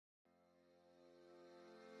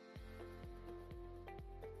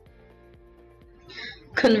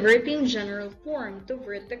Converting general form to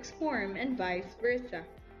vertex form and vice versa.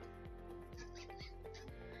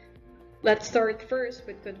 Let's start first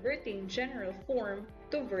with converting general form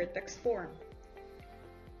to vertex form.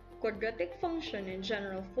 Quadratic function in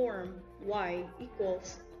general form y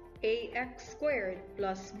equals ax squared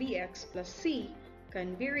plus bx plus c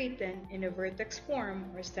can be written in a vertex form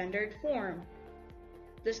or standard form.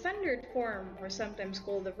 The standard form, or sometimes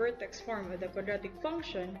called the vertex form of the quadratic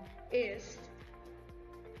function, is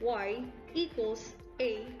y equals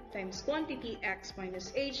a times quantity x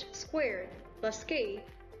minus h squared plus k,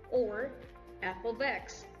 or f of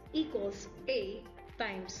x equals a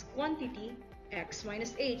times quantity x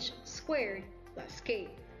minus h squared plus k.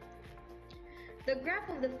 The graph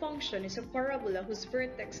of the function is a parabola whose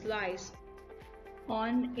vertex lies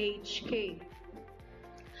on hk,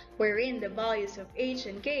 wherein the values of h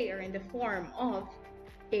and k are in the form of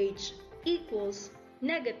h equals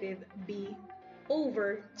negative b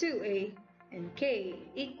over 2a and k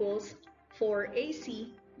equals 4ac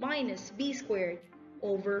minus b squared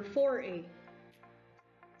over 4a.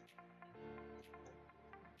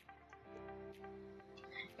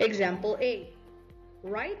 Example A.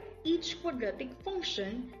 Write each quadratic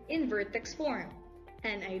function in vertex form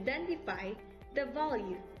and identify the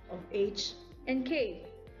value of h and k.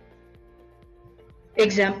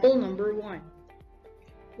 Example number 1.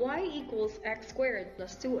 Y equals x squared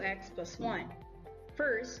plus 2x plus 1.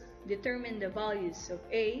 First, determine the values of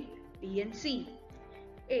a, b, and c.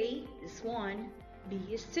 A is 1, b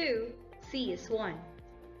is 2, c is 1.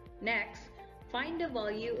 Next, find the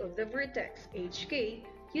value of the vertex hk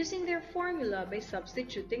using their formula by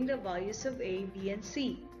substituting the values of a, b, and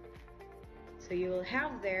c. So you will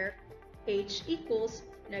have there h equals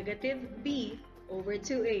negative b over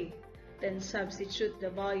 2a. Then substitute the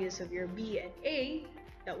values of your b and a.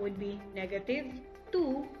 That would be negative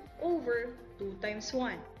 2 over 2 times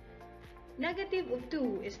 1. Negative of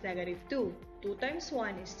 2 is negative 2. 2 times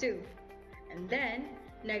 1 is 2. And then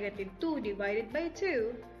negative 2 divided by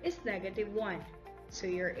 2 is negative 1. So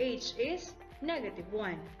your h is negative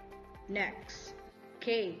 1. Next,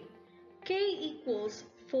 k. K equals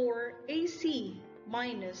 4ac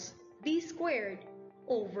minus b squared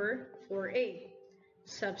over 4a.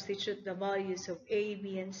 Substitute the values of a,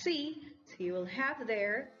 b, and c. So you will have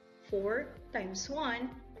there 4 times 1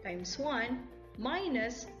 times 1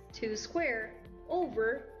 minus 2 squared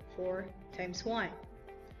over 4 times 1.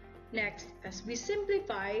 Next, as we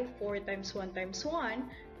simplify 4 times 1 times 1,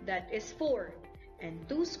 that is 4. And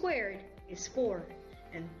 2 squared is 4.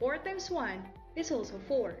 And 4 times 1 is also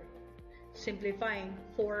 4. Simplifying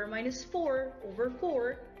 4 minus 4 over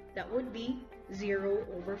 4, that would be 0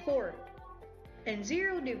 over 4. And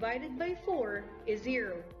 0 divided by 4 is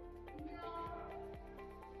 0.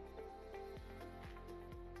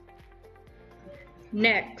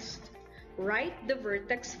 Next, write the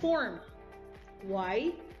vertex form.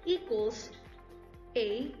 Y equals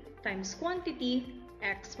a times quantity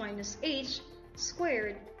x minus h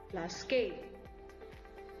squared plus k.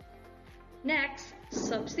 Next,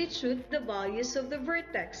 substitute the values of the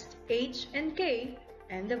vertex h and k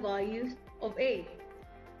and the value of a.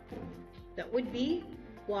 That would be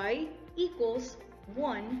y equals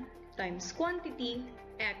 1 times quantity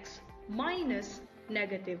x minus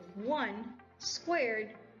negative 1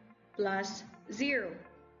 squared plus 0.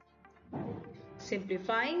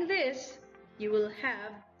 Simplifying this, you will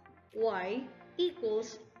have y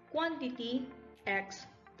equals quantity x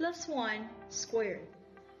plus 1 squared.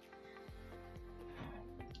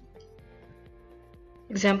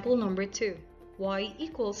 Example number 2. Y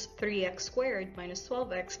equals 3x squared minus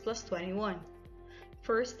 12x plus 21.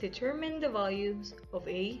 First, determine the values of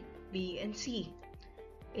a, b, and c.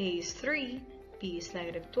 A is 3, b is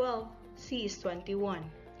negative 12, c is 21.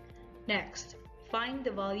 Next, find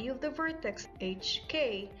the value of the vertex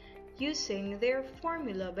hk using their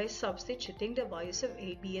formula by substituting the values of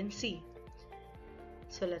a, b, and c.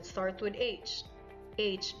 So let's start with h.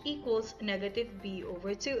 H equals negative b over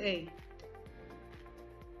 2a.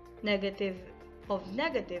 Negative of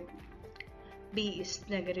negative, b is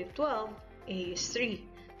negative 12, a is 3.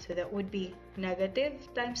 So that would be negative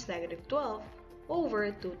times negative 12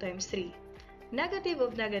 over 2 times 3. Negative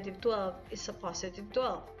of negative 12 is a positive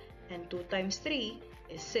 12, and 2 times 3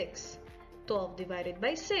 is 6. 12 divided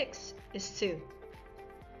by 6 is 2.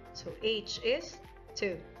 So h is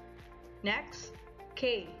 2. Next,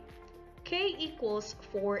 k. K equals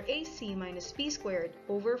 4ac minus b squared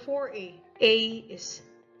over 4a. A is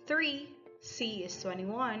 3, c is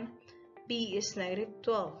 21, b is negative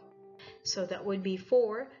 12. So that would be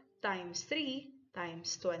 4 times 3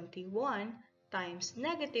 times 21 times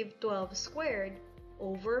negative 12 squared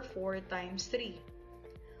over 4 times 3.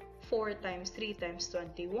 4 times 3 times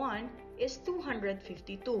 21 is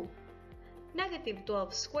 252. Negative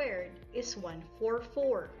 12 squared is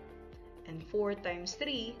 144. And 4 times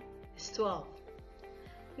 3 is 12.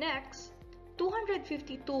 Next,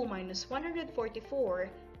 252 minus 144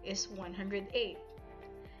 is 108.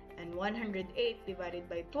 And 108 divided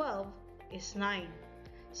by 12 is 9.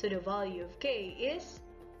 So the value of k is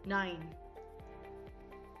 9.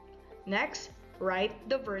 Next, write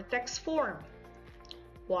the vertex form.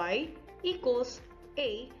 Y equals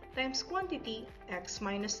a times quantity x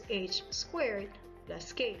minus h squared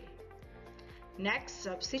plus k. Next,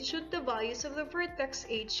 substitute the values of the vertex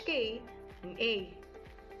hk in a.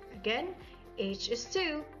 Again, h is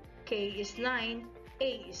 2, k is 9,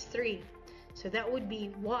 a is 3. So that would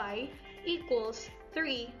be y equals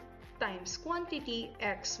 3 times quantity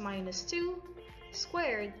x minus 2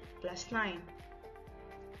 squared plus 9.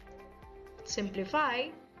 Simplify,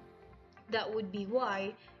 that would be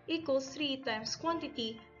y equals 3 times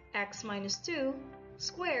quantity x minus 2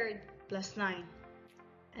 squared plus 9.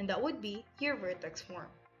 And that would be your vertex form.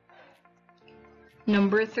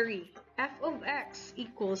 Number 3. F of x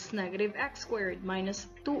equals negative x squared minus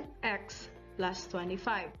 2x plus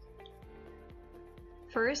 25.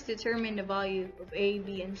 First, determine the value of a,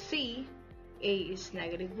 b, and c. A is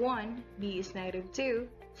negative 1, b is negative 2,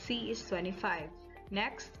 c is 25.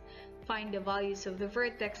 Next, find the values of the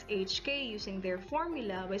vertex hk using their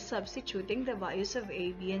formula by substituting the values of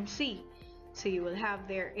a, b, and c. So you will have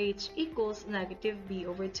there h equals negative b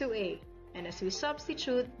over 2a. And as we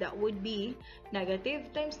substitute, that would be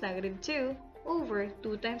negative times negative 2 over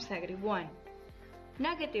 2 times negative 1.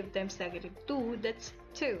 Negative times negative 2, that's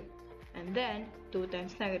 2. And then 2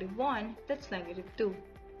 times negative 1, that's negative 2.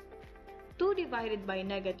 2 divided by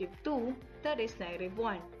negative 2, that is negative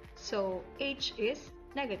 1. So h is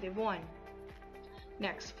negative 1.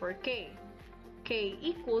 Next, for k. K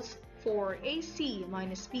equals 4ac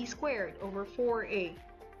minus b squared over 4a.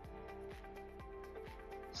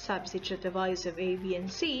 Substitute the values of a, b,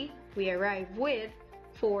 and c. We arrive with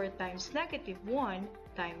 4 times negative 1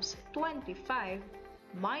 times 25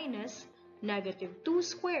 minus negative 2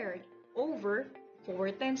 squared over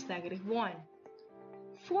 4 times negative 1.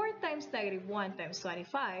 4 times negative 1 times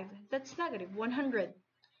 25, that's negative 100.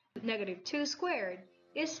 Negative 2 squared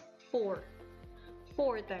is 4.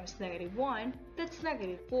 4 times negative 1, that's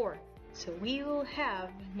negative 4. So we will have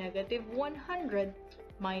negative 100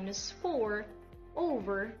 minus 4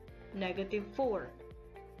 over negative 4.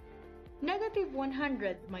 Negative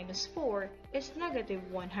 100 minus 4 is negative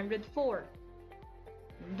 104.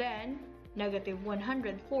 Then, negative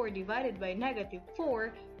 104 divided by negative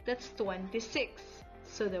 4, that's 26.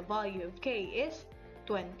 So the value of k is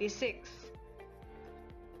 26.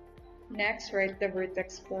 Next, write the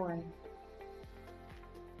vertex form.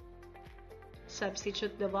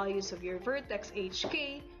 Substitute the values of your vertex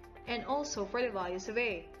hk and also for the values of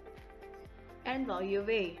a. And value of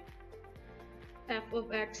a. F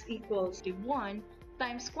of x equals 1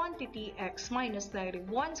 times quantity x minus negative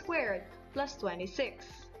 1 squared plus 26.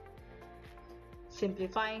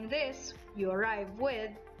 Simplifying this, you arrive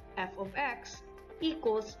with f of x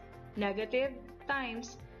equals negative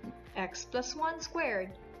times x plus 1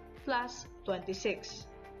 squared plus 26.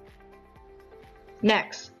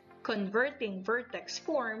 Next, converting vertex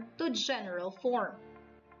form to general form.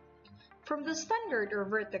 From the standard or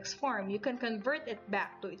vertex form, you can convert it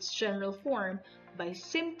back to its general form by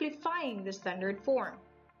simplifying the standard form.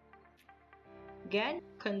 Again,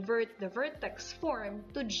 convert the vertex form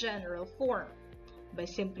to general form by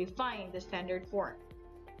simplifying the standard form.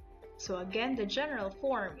 So again, the general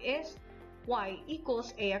form is y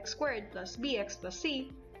equals ax squared plus bx plus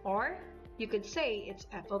c, or you could say it's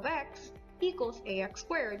f of x equals ax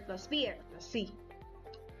squared plus bx plus c.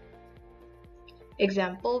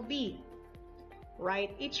 Example B.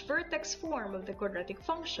 Write each vertex form of the quadratic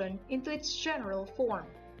function into its general form.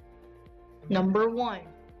 Number 1.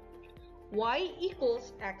 Y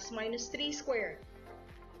equals x minus 3 squared.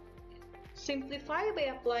 Simplify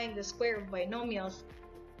by applying the square of binomials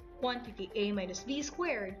quantity a minus b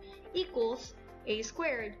squared equals a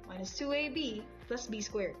squared minus 2ab plus b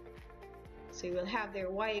squared. So you will have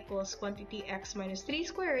there y equals quantity x minus 3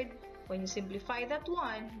 squared. When you simplify that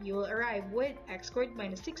one, you will arrive with x squared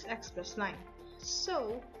minus 6x plus 9.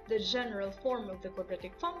 So, the general form of the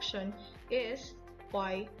quadratic function is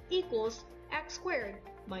y equals x squared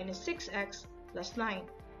minus 6x plus 9.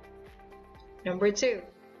 Number 2.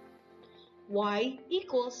 Y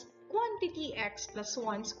equals quantity x plus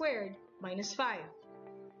 1 squared minus 5.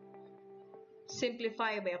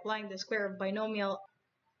 Simplify by applying the square of binomial.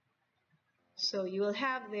 So, you will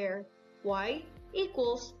have there y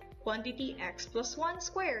equals quantity x plus 1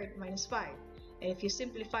 squared minus 5. And if you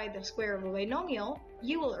simplify the square of a binomial,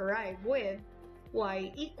 you will arrive with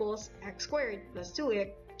y equals x squared plus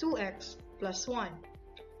 2x plus 1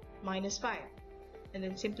 minus 5. And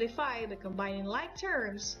then simplify by combining like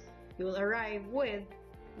terms, you will arrive with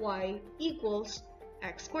y equals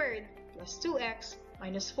x squared plus 2x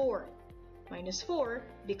minus 4. Minus 4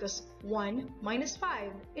 because 1 minus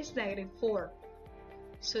 5 is negative 4.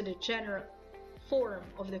 So the general form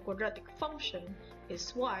of the quadratic function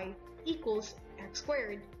is y equals x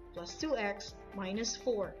squared plus 2x minus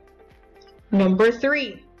 4. Number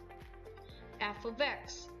 3. F of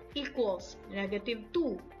x equals negative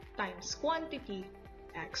 2 times quantity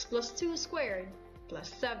x plus 2 squared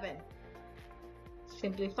plus 7.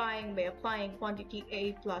 Simplifying by applying quantity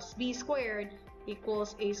a plus b squared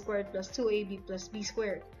equals a squared plus 2ab plus b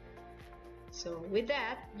squared. So with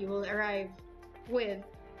that, you will arrive with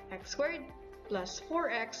x squared plus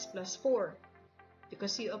 4x plus 4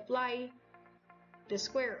 because you apply the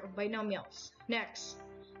square of binomials. Next,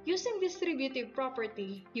 using distributive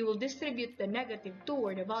property, you will distribute the negative 2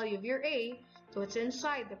 or the value of your a to what's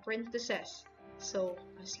inside the parentheses. So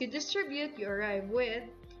as you distribute, you arrive with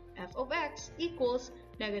f of x equals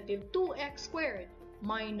negative 2x squared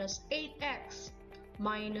minus 8x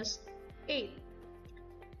minus 8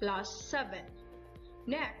 plus 7.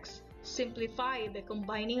 Next, simplify by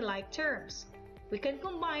combining like terms. We can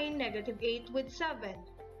combine negative 8 with 7.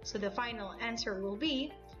 So the final answer will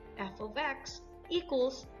be f of x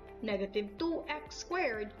equals negative 2x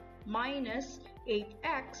squared minus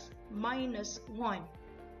 8x minus 1.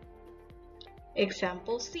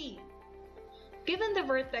 Example C. Given the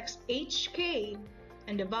vertex hk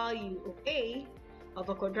and the value of a of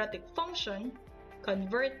a quadratic function,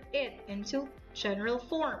 convert it into general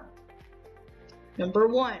form. Number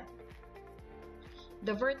 1.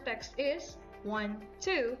 The vertex is 1,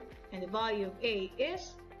 2, and the value of a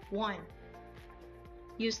is 1.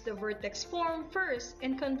 Use the vertex form first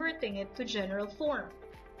in converting it to general form.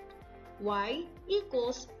 Y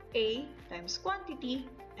equals a times quantity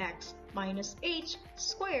x minus h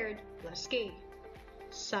squared plus k.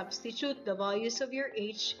 Substitute the values of your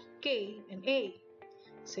h, k, and a.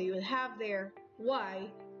 So you will have there y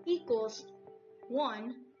equals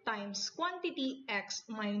 1 times quantity x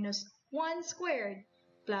minus 1 squared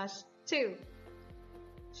plus 2.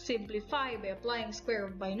 Simplify by applying square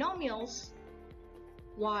of binomials.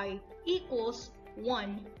 Y equals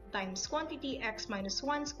 1 times quantity x minus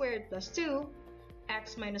 1 squared plus 2,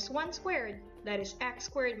 x minus 1 squared, that is x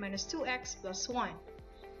squared minus 2x plus 1.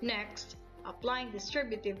 Next, applying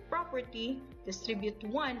distributive property, distribute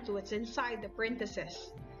 1 to what's inside the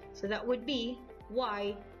parentheses. So that would be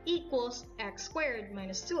y equals x squared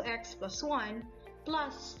minus 2x plus 1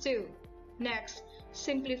 plus 2. Next,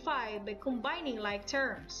 simplify by combining like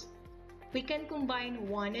terms. We can combine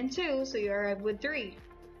 1 and 2, so you arrive with 3.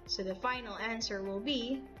 So the final answer will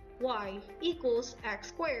be y equals x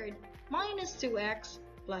squared minus 2x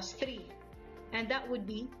plus 3. And that would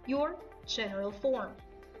be your general form.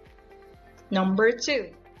 Number 2.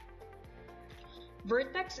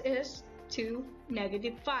 Vertex is 2,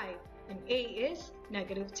 negative 5, and a is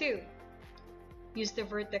negative 2. Use the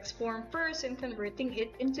vertex form first in converting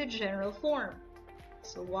it into general form.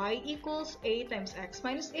 So y equals a times x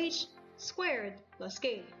minus h squared plus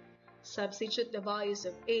k. Substitute the values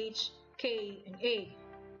of h, k, and a.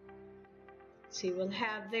 So you will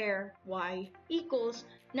have there y equals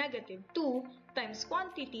negative 2 times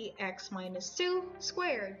quantity x minus 2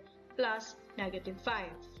 squared plus negative 5.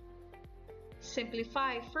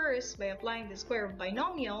 Simplify first by applying the square of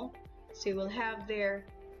binomial. So you will have there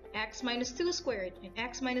x minus 2 squared, and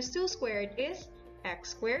x minus 2 squared is x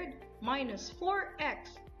squared minus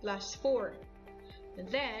 4x plus 4. And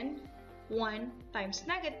then 1 times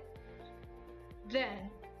negative, then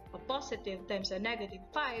a positive times a negative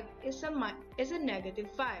 5 is a negative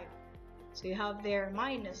 5. So you have there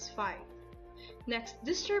minus 5. Next,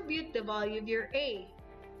 distribute the value of your a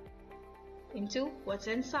into what's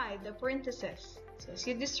inside the parentheses. So as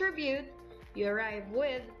you distribute, you arrive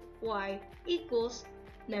with y equals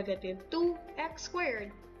negative 2x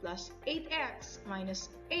squared plus 8x minus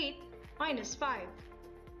 8 minus 5.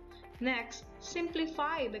 Next,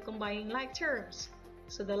 simplify by combining like terms.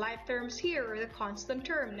 So the like terms here are the constant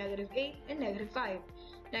term, negative 8 and negative 5.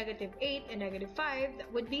 Negative 8 and negative 5,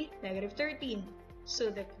 that would be negative 13. So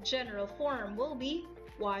the general form will be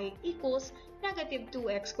y equals negative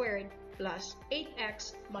 2x squared plus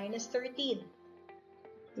 8x minus 13.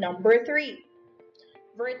 Number 3.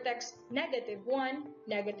 Vertex negative 1,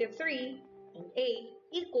 negative 3, and a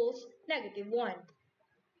equals negative 1.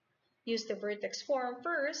 Use the vertex form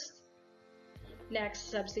first.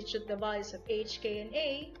 Next, substitute the values of h, k, and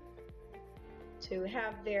a to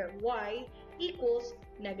have their y equals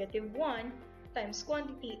negative 1 times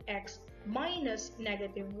quantity x minus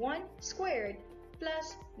negative 1 squared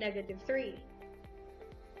plus negative 3.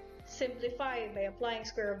 Simplify by applying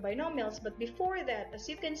square of binomials, but before that, as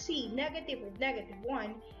you can see, negative of negative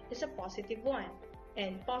 1 is a positive 1,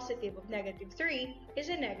 and positive of negative 3 is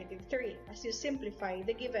a negative 3 as you simplify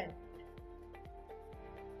the given.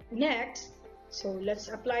 Next, so let's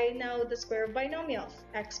apply now the square of binomials.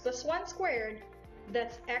 X plus 1 squared,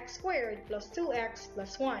 that's x squared plus 2x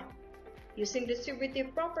plus 1. Using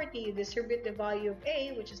distributive property, you distribute the value of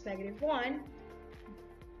a, which is negative 1.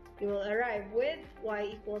 You will arrive with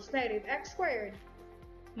y equals negative x squared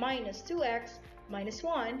minus 2x minus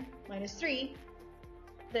 1 minus 3.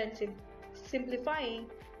 Then simplify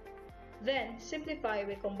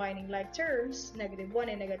by combining like terms, negative 1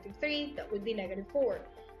 and negative 3, that would be negative 4.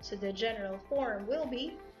 So the general form will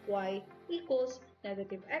be y equals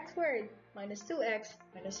negative x squared minus 2x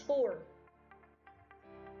minus 4.